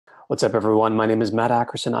What's up, everyone? My name is Matt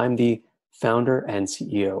Ackerson. I'm the founder and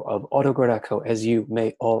CEO of AutoGrow.co. As you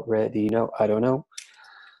may already know, I don't know,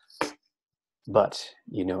 but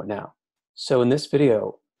you know it now. So in this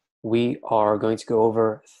video, we are going to go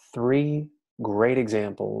over 3 great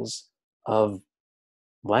examples of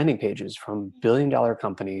landing pages from billion-dollar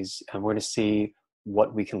companies, and we're going to see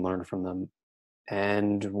what we can learn from them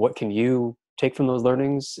and what can you take from those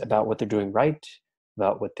learnings about what they're doing right,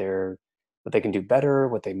 about what they can do better,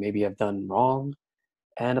 what they maybe have done wrong,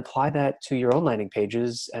 and apply that to your own landing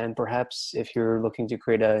pages. And perhaps if you're looking to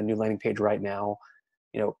create a new landing page right now,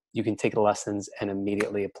 you can take the lessons and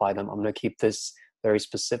immediately apply them. I'm going to keep this very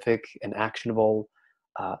specific and actionable.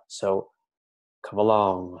 So come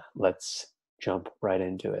along, let's jump right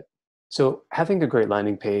into it. So having a great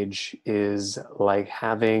landing page is like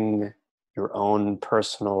having your own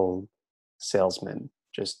personal salesman,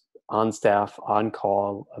 just on staff, on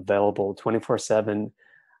call, available 24/7,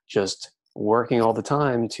 just working all the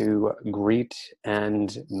time to greet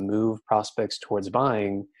and move prospects towards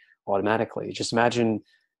buying automatically. Just imagine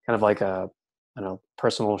kind of like a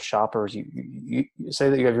personal shoppers. You say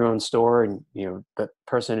that you have your own store, and that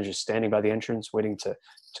person is just standing by the entrance waiting to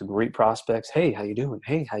greet prospects. Hey, how you doing?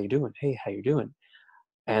 Hey, how you doing? Hey, how you doing?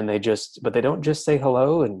 And but they don't just say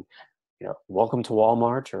hello and welcome to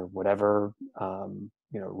Walmart or whatever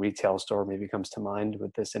retail store maybe comes to mind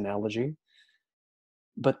with this analogy.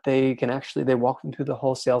 But they walk them through the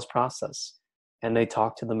whole sales process, and they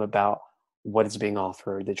talk to them about what is being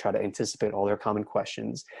offered. They try to anticipate all their common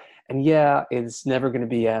questions. And yeah, it's never going to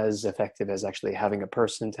be as effective as actually having a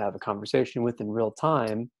person to have a conversation with in real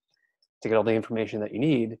time to get all the information that you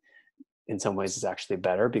need. In some ways, it's actually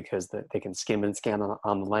better because they can skim and scan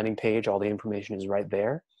on the landing page. All the information is right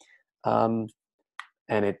there. And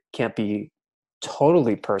it can't be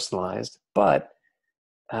totally personalized, but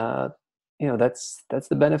that's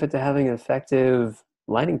the benefit to having an effective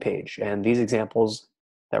landing page. And these examples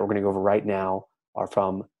that we're going to go over right now are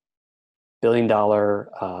from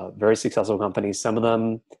billion-dollar, very successful companies. Some of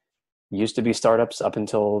them used to be startups up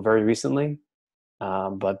until very recently,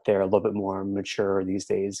 but they're a little bit more mature these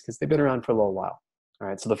days because they've been around for a little while. All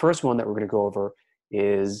right, so the first one that we're going to go over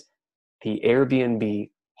is the Airbnb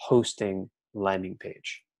hosting landing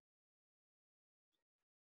page.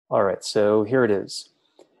 All right, so here it is.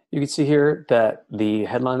 You can see here that the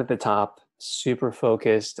headline at the top, super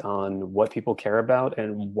focused on what people care about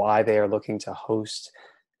and why they are looking to host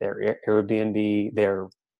their Airbnb, their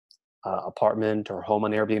apartment or home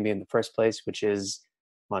on Airbnb in the first place, which is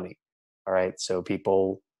money. All right, so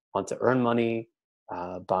people want to earn money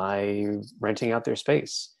by renting out their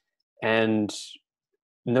space. And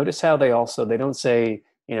notice how they don't say,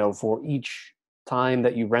 for each time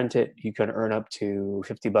that you rent it, you can earn up to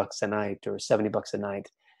 $50 a night or $70 a night.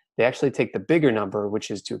 They actually take the bigger number, which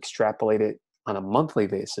is to extrapolate it on a monthly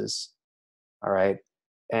basis. All right,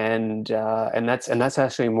 and that's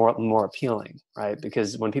actually more appealing, right?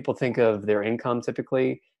 Because when people think of their income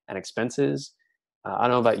typically and expenses, I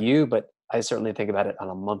don't know about you, but I certainly think about it on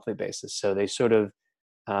a monthly basis. So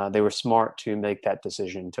they were smart to make that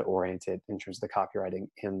decision to orient it in terms of the copywriting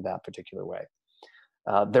in that particular way.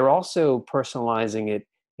 They're also personalizing it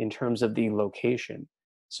in terms of the location.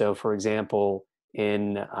 So, for example,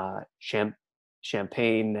 in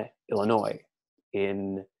Champaign, Illinois,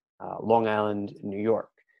 in Long Island, New York,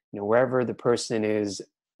 wherever the person is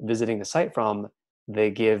visiting the site from, they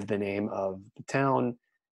give the name of the town,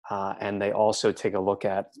 and they also take a look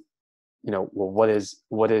at, what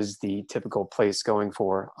is the typical place going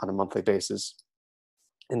for on a monthly basis,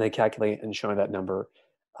 and they calculate and show that number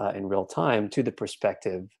in real time to the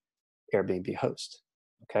prospective Airbnb host.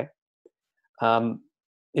 Okay.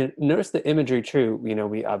 Notice the imagery too.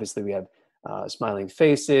 We have smiling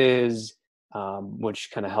faces, which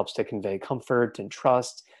kind of helps to convey comfort and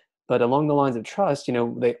trust. But along the lines of trust,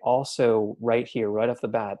 they also, right here, right off the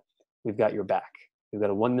bat, we've got your back. We've got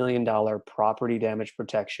a $1 million property damage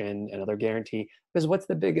protection, another guarantee. Because what's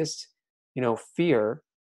the biggest, fear?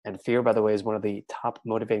 And fear, by the way, is one of the top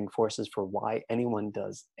motivating forces for why anyone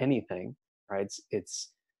does anything, right? It's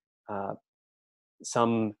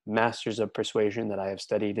some masters of persuasion that I have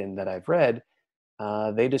studied and that I've read,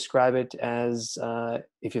 they describe it as,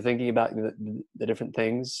 if you're thinking about the different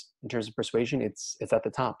things in terms of persuasion, it's at the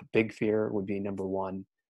top. Big fear would be number 1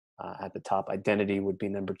 at the top. Identity would be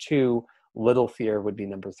number 2. Little fear would be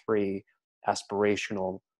number 3.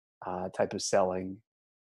 Aspirational type of selling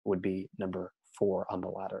would be number 4 on the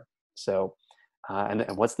ladder. So, and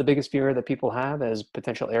what's the biggest fear that people have as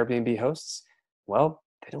potential Airbnb hosts? Well,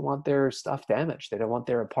 they don't want their stuff damaged. They don't want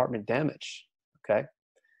their apartment damaged. Okay.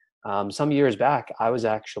 Some years back, I was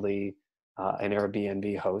actually an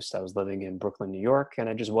Airbnb host. I was living in Brooklyn, New York, and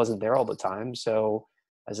I just wasn't there all the time. So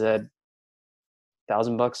I said,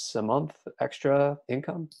 $1,000 a month extra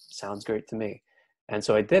income sounds great to me. And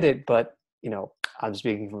so I did it, but I'm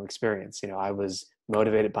speaking from experience. I was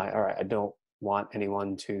motivated by, all right, I don't want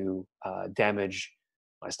anyone to damage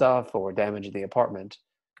my stuff or damage the apartment.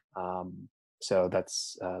 So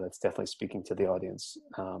that's definitely speaking to the audience,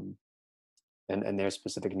 and their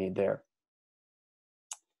specific need there.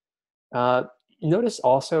 Uh, Notice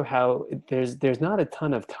also how there's not a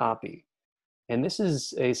ton of copy. And this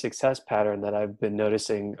is a success pattern that I've been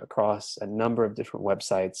noticing across a number of different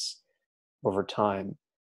websites over time.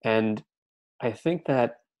 And I think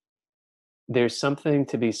that there's something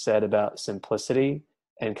to be said about simplicity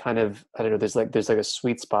and kind of, I don't know, there's like a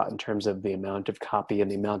sweet spot in terms of the amount of copy and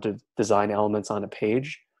the amount of design elements on a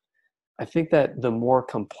page. I think that the more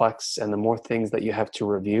complex and the more things that you have to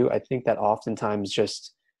review, I think that oftentimes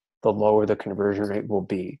just the lower the conversion rate will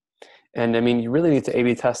be. And I mean, you really need to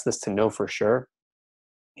A/B test this to know for sure.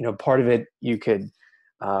 Part of it you could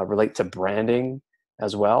relate to branding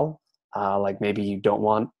as well. Like maybe you don't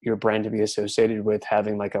want your brand to be associated with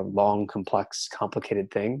having like a long, complex,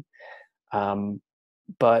 complicated thing.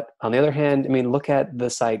 But on the other hand, I mean, look at the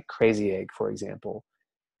site Crazy Egg, for example.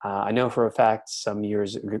 I know for a fact some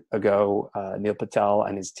years ago, Neil Patel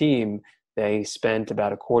and his team, they spent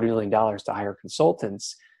about $250,000 to hire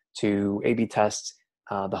consultants to A/B test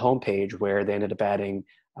the homepage, where they ended up adding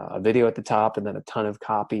a video at the top and then a ton of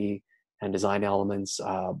copy and design elements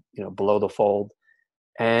below the fold.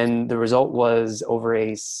 And the result was over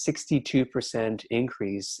a 62%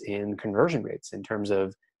 increase in conversion rates in terms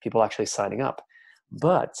of people actually signing up.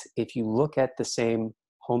 But if you look at the same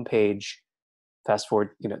homepage, fast forward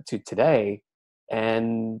to today,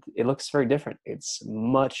 and it looks very different. It's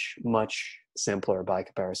much, much simpler by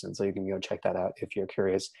comparison. So you can go check that out if you're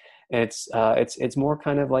curious. And it's more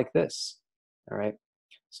kind of like this. All right.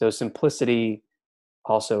 So simplicity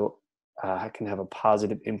also can have a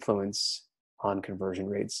positive influence on conversion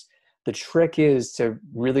rates. The trick is to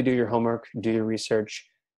really do your homework, do your research,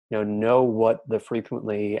 know what the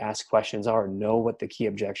frequently asked questions are, know what the key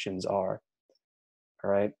objections are.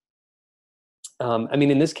 All right. I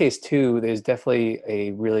mean, in this case too, there's definitely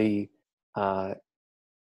a really, uh,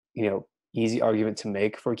 easy argument to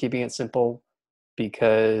make for keeping it simple,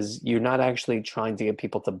 because you're not actually trying to get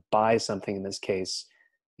people to buy something in this case,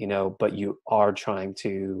 but you are trying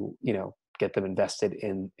to, get them invested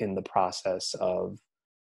in the process of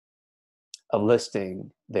listing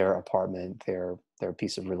their apartment, their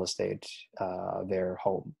piece of real estate, their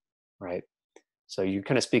home, right? So you're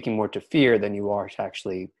kind of speaking more to fear than you are to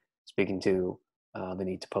actually speaking to the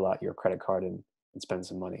need to pull out your credit card and spend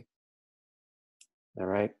some money. All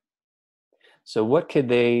right. So what could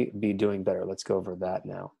they be doing better? Let's go over that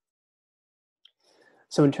now.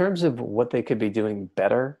 So in terms of what they could be doing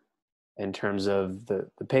better, in terms of the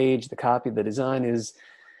page, the copy, the design, is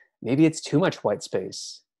maybe it's too much white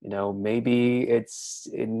space. Maybe it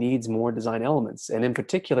needs more design elements. And in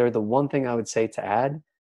particular, the one thing I would say to add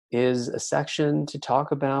is a section to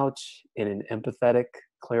talk about in an empathetic,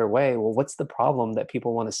 clear way. Well, what's the problem that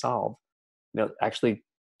people want to solve? Actually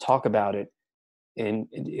talk about it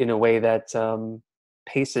in a way that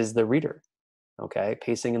paces the reader. Okay,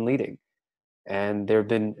 pacing and leading. And there have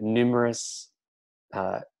been numerous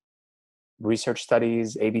research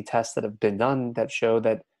studies, A/B tests that have been done that show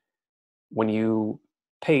that when you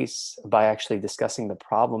pace by actually discussing the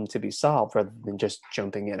problem to be solved rather than just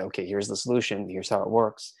jumping in, okay, here's the solution, here's how it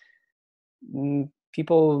works,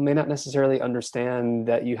 people may not necessarily understand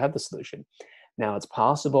that you have the solution. Now, it's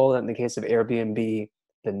possible that in the case of Airbnb,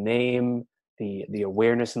 the name, the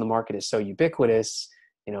awareness in the market is so ubiquitous,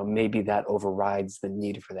 maybe that overrides the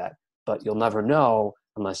need for that. But you'll never know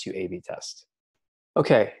unless you A/B test.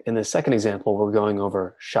 Okay, in the second example, we're going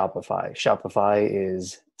over Shopify. Shopify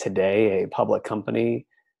is today a public company,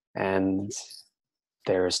 and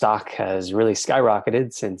their stock has really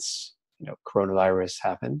skyrocketed since coronavirus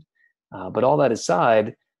happened. But all that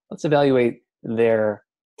aside, let's evaluate their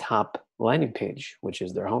top landing page, which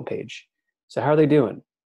is their homepage. So how are they doing?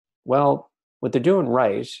 Well, what they're doing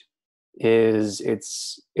right is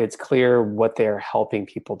it's clear what they're helping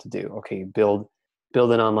people to do. Okay, build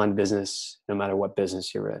an online business no matter what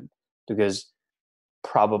business you're in, because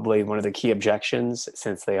probably one of the key objections,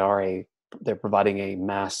 since they're providing a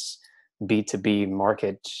mass B2B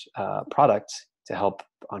market product to help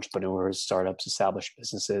entrepreneurs, startups, established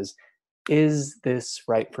businesses, is this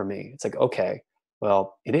right for me? It's like, okay,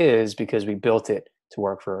 well, it is, because we built it to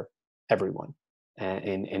work for everyone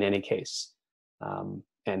in any case,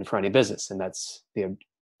 and for any business. And that's the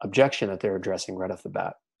objection that they're addressing right off the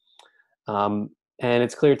bat. And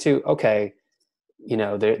it's clear too, okay,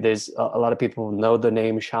 there's a lot of people know the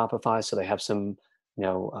name Shopify, so they have some,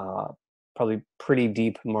 probably pretty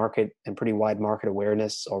deep market and pretty wide market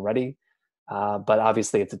awareness already. But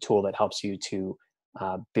obviously, it's a tool that helps you to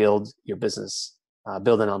build your business,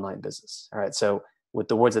 build an online business. All right. So with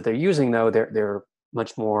the words that they're using, though, they're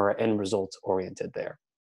much more end result oriented there.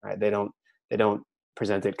 Right. They don't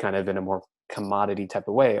present it kind of in a more commodity type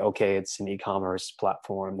of way. Okay, it's an e-commerce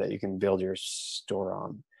platform that you can build your store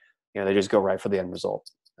on. They just go right for the end result,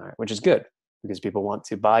 all right, which is good because people want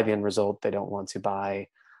to buy the end result. They don't want to buy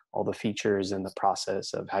all the features and the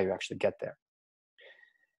process of how you actually get there.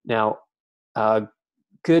 Now,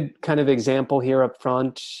 good kind of example here up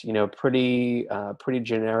front, pretty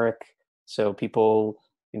generic. So people,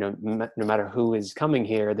 no matter who is coming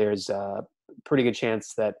here, there's a pretty good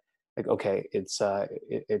chance that, like, okay, it's a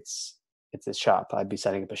shop. I'd be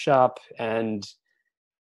setting up a shop, and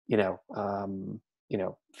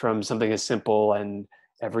from something as simple and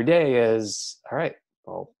everyday as, all right,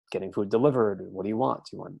 well, getting food delivered. What do you want?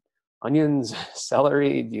 Do you want onions,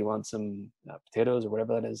 celery? Do you want some potatoes or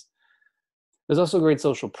whatever that is? There's also great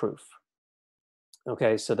social proof.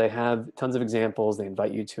 Okay, so they have tons of examples. They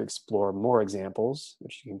invite you to explore more examples,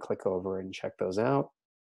 which you can click over and check those out.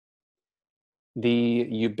 The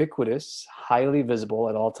ubiquitous, highly visible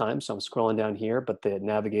at all times. So I'm scrolling down here, but the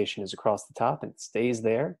navigation is across the top and it stays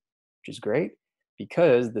there, which is great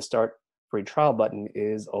because the start free trial button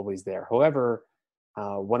is always there. However,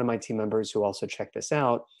 one of my team members who also checked this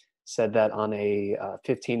out said that on a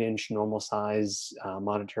 15-inch normal size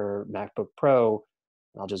monitor MacBook Pro,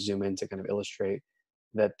 I'll just zoom in to kind of illustrate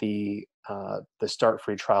that the start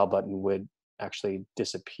free trial button would actually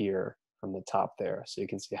disappear from the top there. So you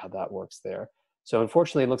can see how that works there. So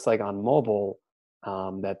unfortunately, it looks like on mobile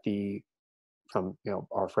that from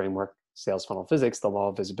our framework, sales funnel physics, the law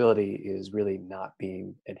of visibility is really not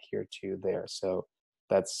being adhered to there. So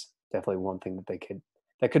that's definitely one thing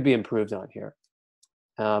that could be improved on here.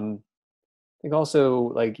 I think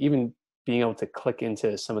also, like, even being able to click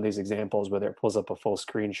into some of these examples, whether it pulls up a full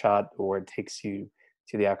screenshot or it takes you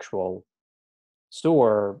to the actual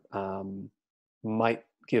store, might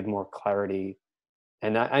give more clarity.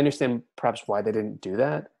 And I understand perhaps why they didn't do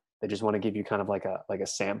that. They just want to give you kind of like a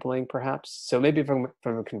sampling, perhaps. So maybe from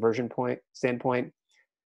a conversion standpoint,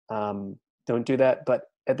 don't do that. But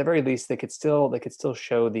at the very least, they could still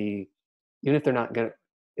show even if they're not gonna,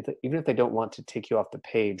 even if they don't want to take you off the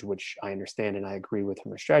page, which I understand and I agree with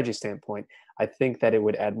from a strategy standpoint, I think that it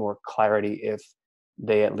would add more clarity if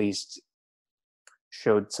they at least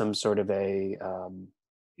showed some sort of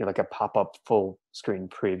like a pop-up full screen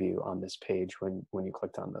preview on this page when you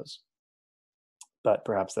clicked on those. But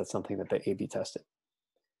perhaps that's something that they A/B tested.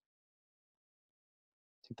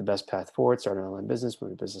 Take the best path forward, start an online business,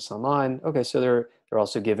 move your business online. Okay, so they're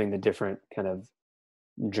also giving the different kind of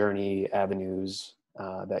journey avenues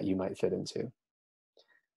that you might fit into.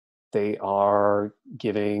 They are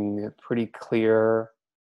giving pretty clear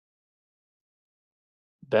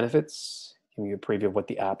benefits, giving you a preview of what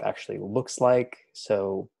the app actually looks like.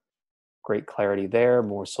 So great clarity there,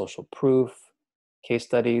 more social proof. Case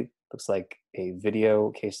study looks like a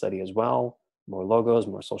video case study as well. More logos,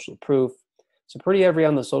 more social proof. So pretty heavy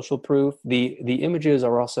on the social proof. The images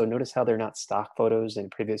are also, notice how they're not stock photos. In a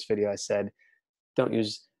previous video I said, don't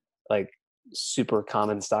use like super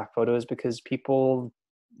common stock photos because people,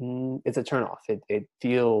 it's a turnoff. It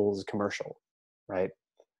feels commercial, right?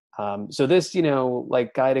 So this,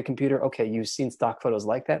 like guided computer, okay, you've seen stock photos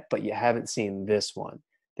like that, but you haven't seen this one.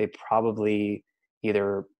 They probably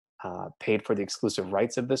either paid for the exclusive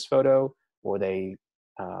rights of this photo, or they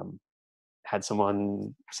had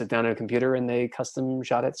someone sit down at a computer and they custom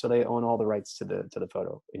shot it, so they own all the rights to the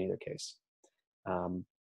photo in either case.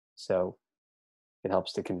 So it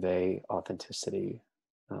helps to convey authenticity.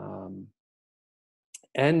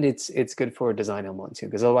 And it's good for a design element too,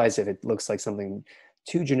 because otherwise if it looks like something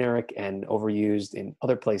too generic and overused in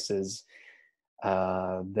other places,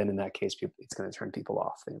 then in that case, it's going to turn people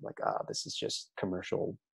off. They're like, this is just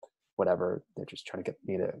commercial, whatever. They're just trying to get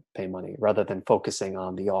me to pay money rather than focusing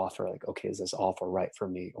on the offer. Like, okay, is this offer right for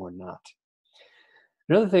me or not?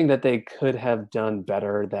 Another thing that they could have done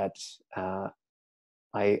better that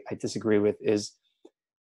I disagree with is,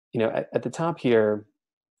 at the top here,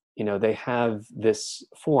 they have this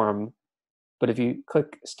form, but if you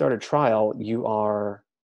click start a trial, you are,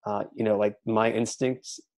 like my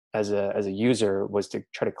instincts as a user was to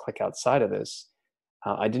try to click outside of this.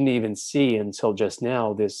 I didn't even see until just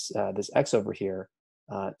now this X over here,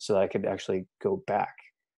 so that I could actually go back.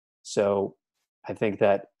 So I think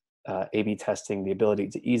that A/B testing the ability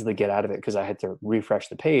to easily get out of it, because I had to refresh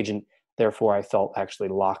the page, and therefore I felt actually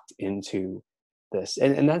locked into this.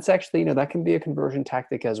 And that's actually, that can be a conversion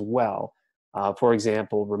tactic as well. For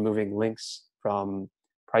example, removing links from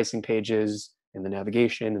pricing pages in the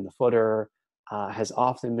navigation and the footer has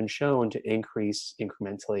often been shown to increase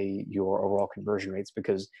incrementally your overall conversion rates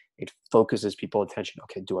because it focuses people attention.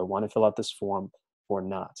 Okay, do I want to fill out this form or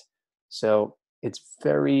not? So it's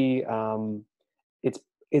very, it's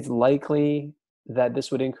it's likely that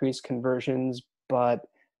this would increase conversions, but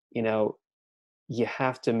you know, you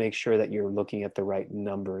have to make sure that you're looking at the right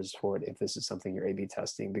numbers for it if this is something you're A/B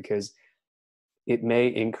testing, because it may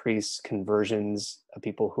increase conversions of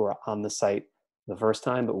people who are on the site the first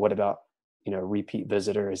time, but what about repeat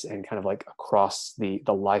visitors and kind of like across the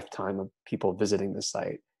lifetime of people visiting the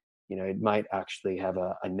site? It might actually have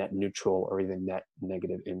a net neutral or even net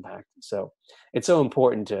negative impact. So it's so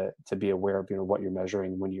important to be aware of what you're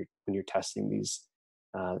measuring when you're testing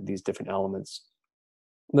these different elements.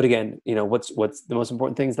 But again, what's the most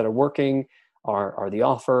important things that are working are the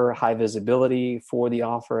offer, high visibility for the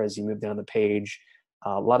offer as you move down the page,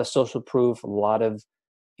 a lot of social proof, a lot of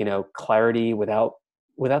clarity without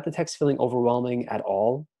the text feeling overwhelming at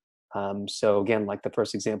all. So again, like the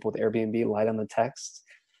first example with Airbnb, light on the text.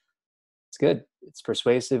 It's good. It's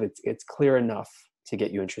persuasive. It's clear enough to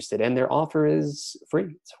get you interested. And their offer is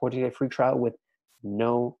free. It's a 14-day free trial with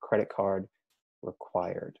no credit card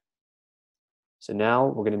required. So now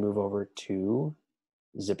we're going to move over to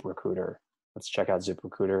ZipRecruiter. Let's check out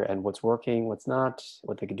ZipRecruiter and what's working, what's not,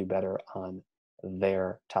 what they could do better on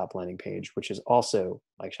their top landing page, which is also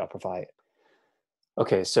like Shopify.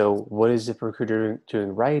 Okay, so what is ZipRecruiter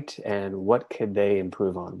doing right and what could they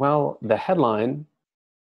improve on? Well, the headline,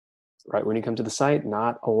 right when you come to the site,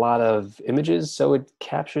 not a lot of images, so it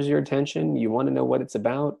captures your attention. You want to know what it's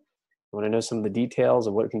about. You want to know some of the details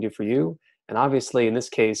of what it can do for you. And obviously, in this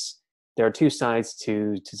case, there are two sides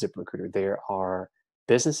to ZipRecruiter. There are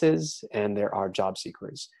businesses and there are job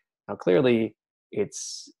seekers. Now, clearly,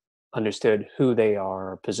 it's understood who they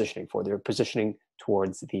are positioning for. They're positioning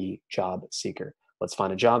towards the job seeker. Let's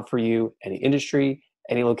find a job for you, any industry,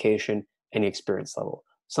 any location, any experience level.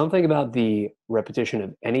 Something about the repetition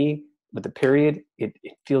of any with the period, it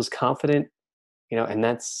feels confident, and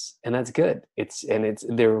that's good.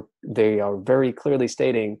 They are very clearly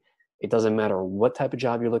stating it doesn't matter what type of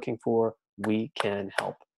job you're looking for, we can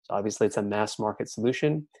help. So obviously it's a mass market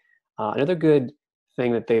solution. Another good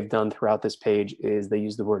thing that they've done throughout this page is they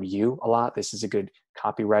use the word you a lot. This is a good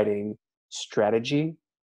copywriting strategy.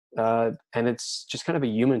 And it's just kind of a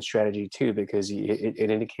human strategy too, because it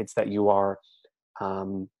indicates that you are,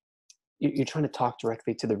 you're trying to talk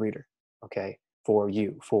directly to the reader, okay? For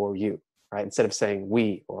you, right? Instead of saying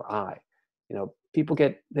we or I. People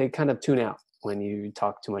they kind of tune out when you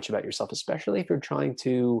talk too much about yourself, especially if you're trying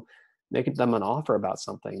to make them an offer about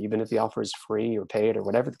something, even if the offer is free or paid or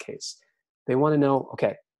whatever the case. They want to know,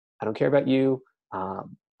 okay, I don't care about you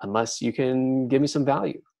unless you can give me some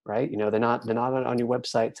value, right? They're not on your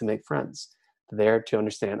website to make friends. They're there to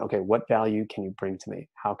understand, okay, what value can you bring to me?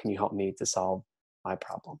 How can you help me to solve my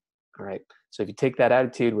problem? All right. So if you take that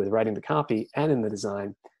attitude with writing the copy and in the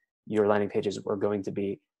design, your landing pages are going to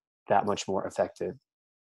be that much more effective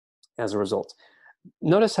as a result.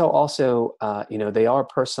 Notice how also, they are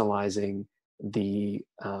personalizing the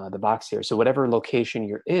box here. So whatever location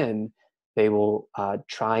you're in, they will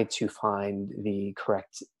try to find the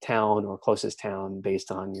correct town or closest town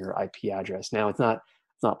based on your IP address. Now it's not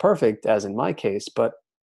perfect as in my case, but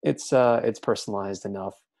it's personalized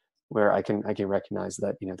enough where I can recognize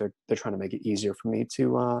that they're trying to make it easier for me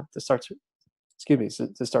to start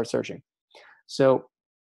to start searching. So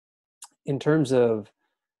in terms of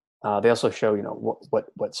they also show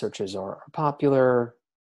what searches are popular.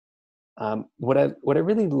 What I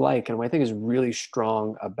really like and what I think is really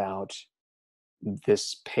strong about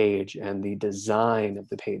this page and the design of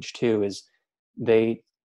the page too is they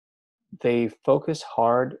focus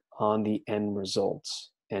hard on the end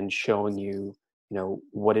results and showing you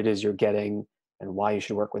what it is you're getting and why you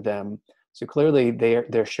should work with them. So clearly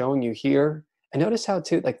they're showing you here. And notice how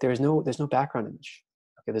too, like there's no background image.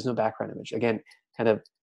 Okay, there's no background image. Again, kind of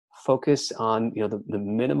focus on the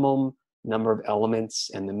minimum number of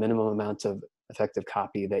elements and the minimum amount of effective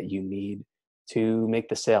copy that you need to make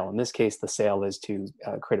the sale. In this case, the sale is to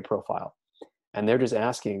create a profile, and they're just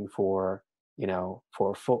asking for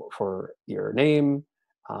for your name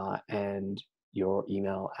and your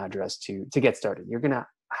email address to get started. You're gonna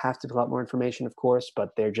have to fill out more information, of course,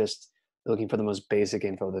 but they're just looking for the most basic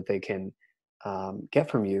info that they can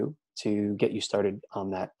get from you to get you started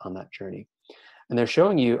on that journey. And they're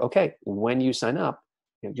showing you, okay, when you sign up,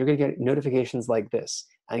 you're going to get notifications like this.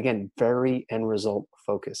 And again, very end result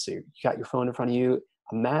focused. So you got your phone in front of you.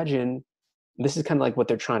 Imagine this is kind of like what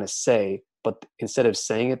they're trying to say, but instead of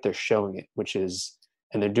saying it, they're showing it,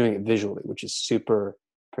 and they're doing it visually, which is super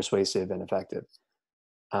persuasive and effective.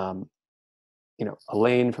 Um,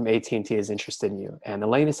 Elaine from AT&T is interested in you, and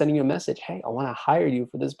Elaine is sending you a message. Hey, I want to hire you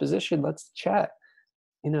for this position. Let's chat.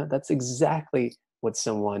 That's exactly what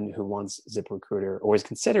someone who wants ZipRecruiter or is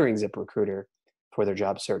considering ZipRecruiter for their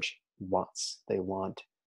job search wants. They want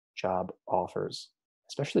job offers,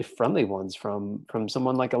 especially friendly ones from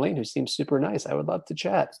someone like Elaine, who seems super nice. I would love to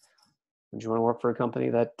chat. Would you want to work for a company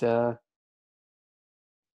that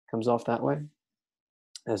comes off that way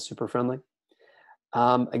as super friendly?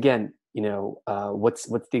 Again, what's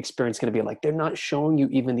the experience going to be like? They're not showing you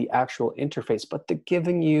even the actual interface, but they're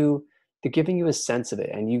giving you a sense of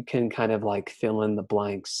it, and you can kind of like fill in the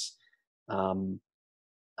blanks in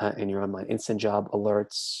your own mind. Instant job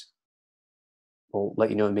alerts will let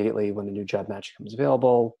you know immediately when a new job match comes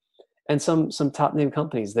available, and some top name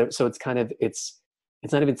companies there. So it's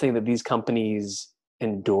not even saying that these companies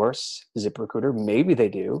endorse ZipRecruiter. Maybe they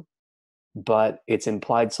do, but it's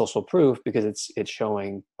implied social proof because it's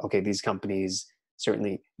showing, okay, these companies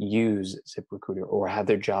certainly use ZipRecruiter or have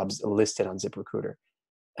their jobs listed on ZipRecruiter.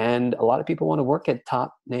 And a lot of people want to work at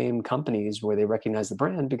top name companies where they recognize the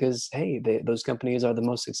brand because, hey, those companies are the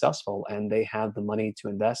most successful and they have the money to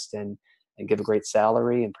invest and give a great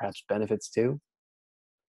salary and perhaps benefits too.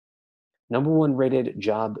 #1 rated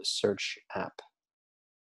job search app.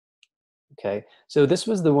 Okay, so this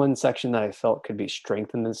was the one section that I felt could be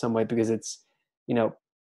strengthened in some way because it's, you know,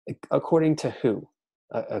 according to who?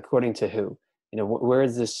 According to who? Where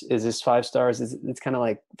is this? Is this 5 stars? It's kind of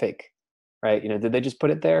like fake, right? Did they just put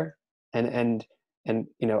it there? And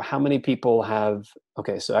how many people have?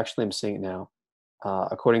 Okay, so actually, I'm seeing it now.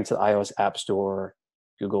 According to the iOS App Store,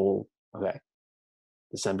 Google. Okay,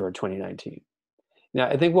 December 2019. Now,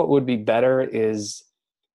 I think what would be better is,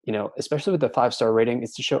 especially with the 5-star rating,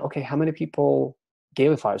 is to show, okay, how many people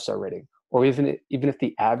gave a 5-star rating, or even if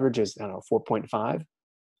the average is, I don't know, 4.5,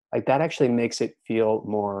 like that actually makes it feel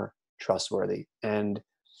more trustworthy. And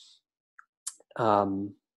I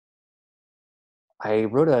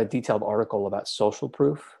wrote a detailed article about social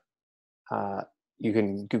proof. Uh, you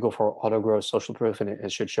can Google for AutoGrow social proof, and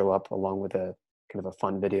it should show up along with a kind of a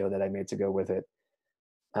fun video that I made to go with it.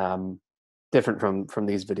 Different from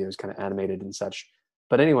these videos, kind of animated and such.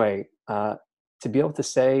 But anyway, to be able to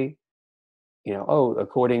say,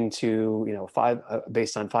 according to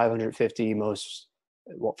based on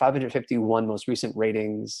 551 most recent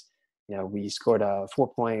ratings, we scored a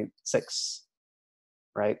 4.6,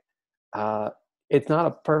 right? It's not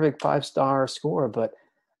a perfect 5-star score, but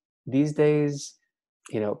these days,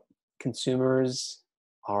 consumers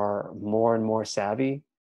are more and more savvy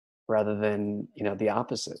rather than the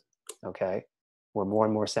opposite. Okay, we're more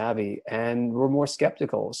and more savvy and we're more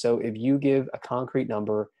skeptical. So if you give a concrete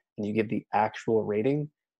number and you give the actual rating,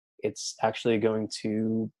 it's actually going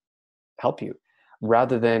to help you,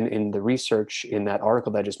 rather than in the research in that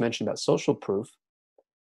article that I just mentioned about social proof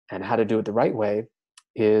and how to do it the right way.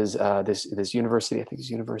 Is this university, I think it's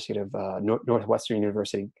University of Northwestern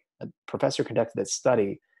University, a professor conducted a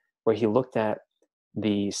study where he looked at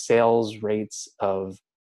the sales rates of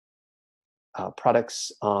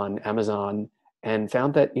products on Amazon and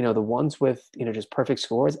found that the ones with just perfect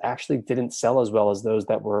scores actually didn't sell as well as those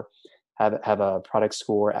that have a product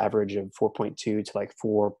score average of 4.2 to like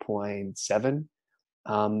 4.7.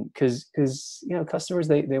 Because customers,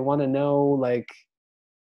 they want to know, like,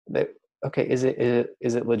 that, okay, is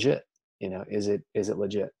it legit? Is it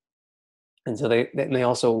legit? And so they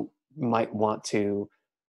also might want to,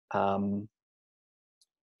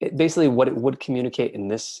 basically what it would communicate in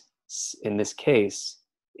this case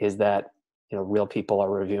is that real people are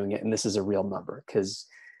reviewing it, and this is a real number, because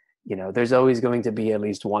there's always going to be at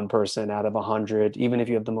least one person out of 100, even if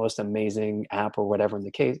you have the most amazing app or whatever in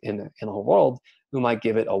the case in the whole world, who might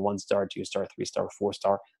give it a 1-star, 2-star, 3-star,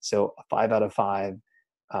 4-star. So a 5 out of 5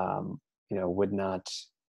 would not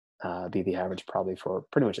be the average probably for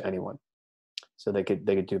pretty much anyone. So they could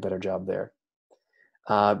do a better job there.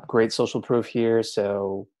 Great social proof here.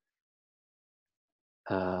 So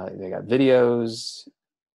they got videos,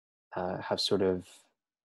 have sort of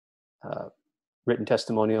written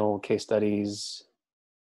testimonial case studies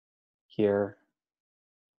here,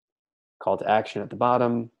 call to action at the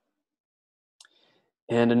bottom,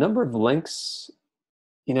 and a number of links.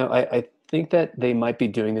 I think that they might be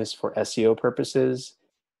doing this for SEO purposes.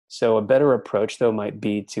 So a better approach, though, might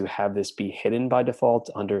be to have this be hidden by default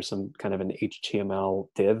under some kind of an HTML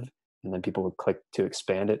div, and then people would click to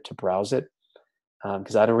expand it to browse it.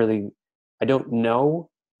 Because I don't know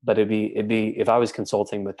But it'd be if I was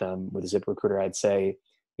consulting with them with ZipRecruiter, I'd say,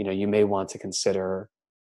 you may want to consider,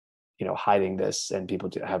 hiding this and people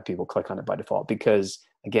to have people click on it by default, because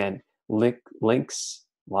again, links,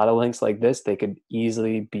 a lot of links like this, they could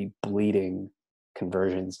easily be bleeding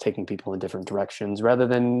conversions, taking people in different directions rather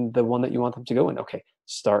than the one that you want them to go in. Okay,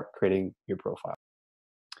 start creating your profile.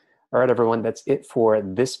 All right, everyone, that's it for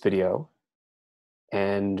this video.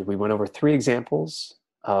 And we went over 3 examples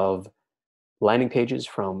of landing pages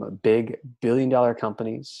from big billion-dollar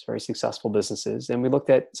companies, very successful businesses. And we looked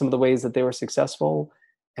at some of the ways that they were successful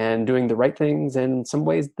and doing the right things, and some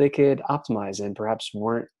ways they could optimize and perhaps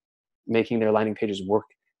weren't making their landing pages work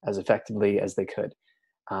as effectively as they could.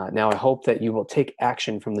 Now, I hope that you will take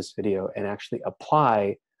action from this video and actually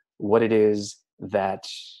apply what it is that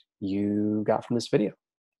you got from this video.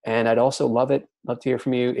 And I'd also love to hear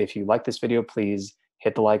from you. If you like this video, please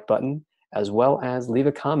hit the like button, as well as leave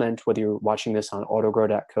a comment, whether you're watching this on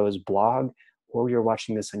autogrow.co's blog or you're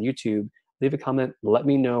watching this on YouTube. Leave a comment. Let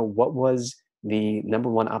me know what was the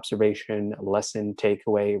 #1 observation, lesson,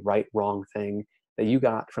 takeaway, right, wrong thing that you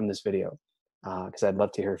got from this video, because I'd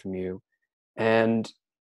love to hear from you. And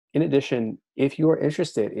in addition, if you are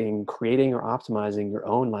interested in creating or optimizing your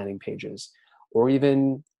own landing pages, or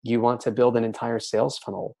even you want to build an entire sales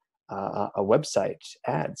funnel, a website,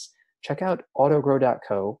 ads, check out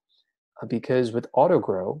autogrow.co, because with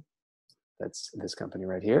Autogrow, that's this company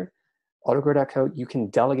right here, autogrow.co, you can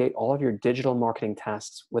delegate all of your digital marketing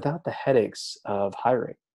tasks without the headaches of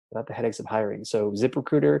hiring, So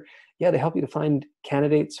ZipRecruiter, yeah, they help you to find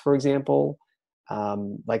candidates, for example,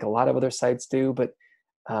 like a lot of other sites do, but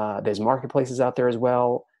there's marketplaces out there as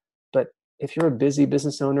well. But if you're a busy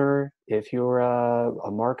business owner, if you're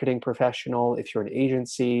a marketing professional, if you're an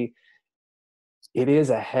agency, it is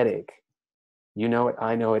a headache. You know it,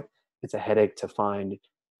 I know it. It's a headache to find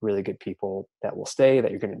really good people that will stay, that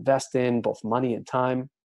you're going to invest in, both money and time.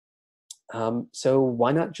 So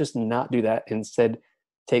why not just not do that? Instead,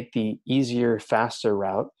 take the easier, faster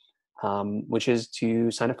route, which is to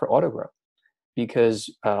sign up for Autogrow. Because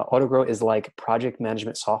Autogrow is like project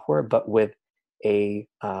management software, but with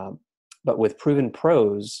proven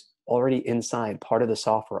pros already inside, part of the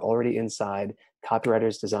software already inside,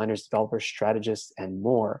 copywriters, designers, developers, strategists, and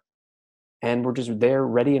more. And we're just there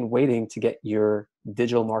ready and waiting to get your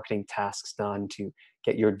digital marketing tasks done, to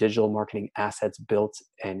get your digital marketing assets built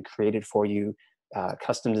and created for you,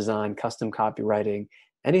 custom design, custom copywriting,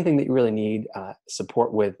 anything that you really need,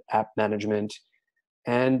 support with app management.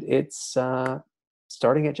 And it's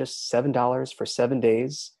starting at just $7 for 7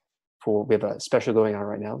 days. We have a special going on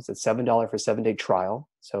right now. It's a $7 for 7-day trial,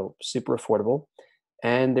 so super affordable.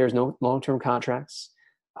 And there's no long-term contracts.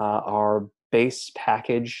 Our base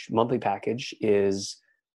package, monthly package, is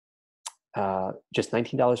just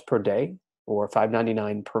 $19 per day or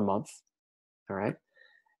 $5.99 per month. All right.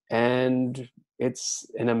 And it's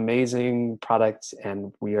an amazing product,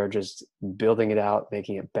 and we are just building it out,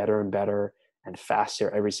 making it better and better and faster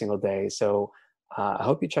every single day. So I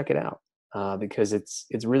hope you check it out, because it's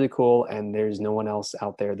really cool, and there's no one else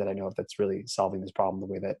out there that I know of that's really solving this problem the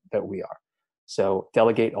way that we are. So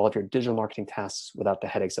delegate all of your digital marketing tasks without the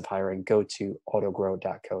headaches of hiring. Go to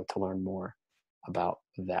autogrow.co to learn more about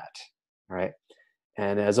that. All right.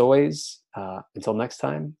 And as always, until next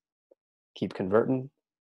time, keep converting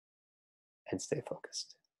and stay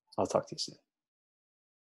focused. I'll talk to you soon.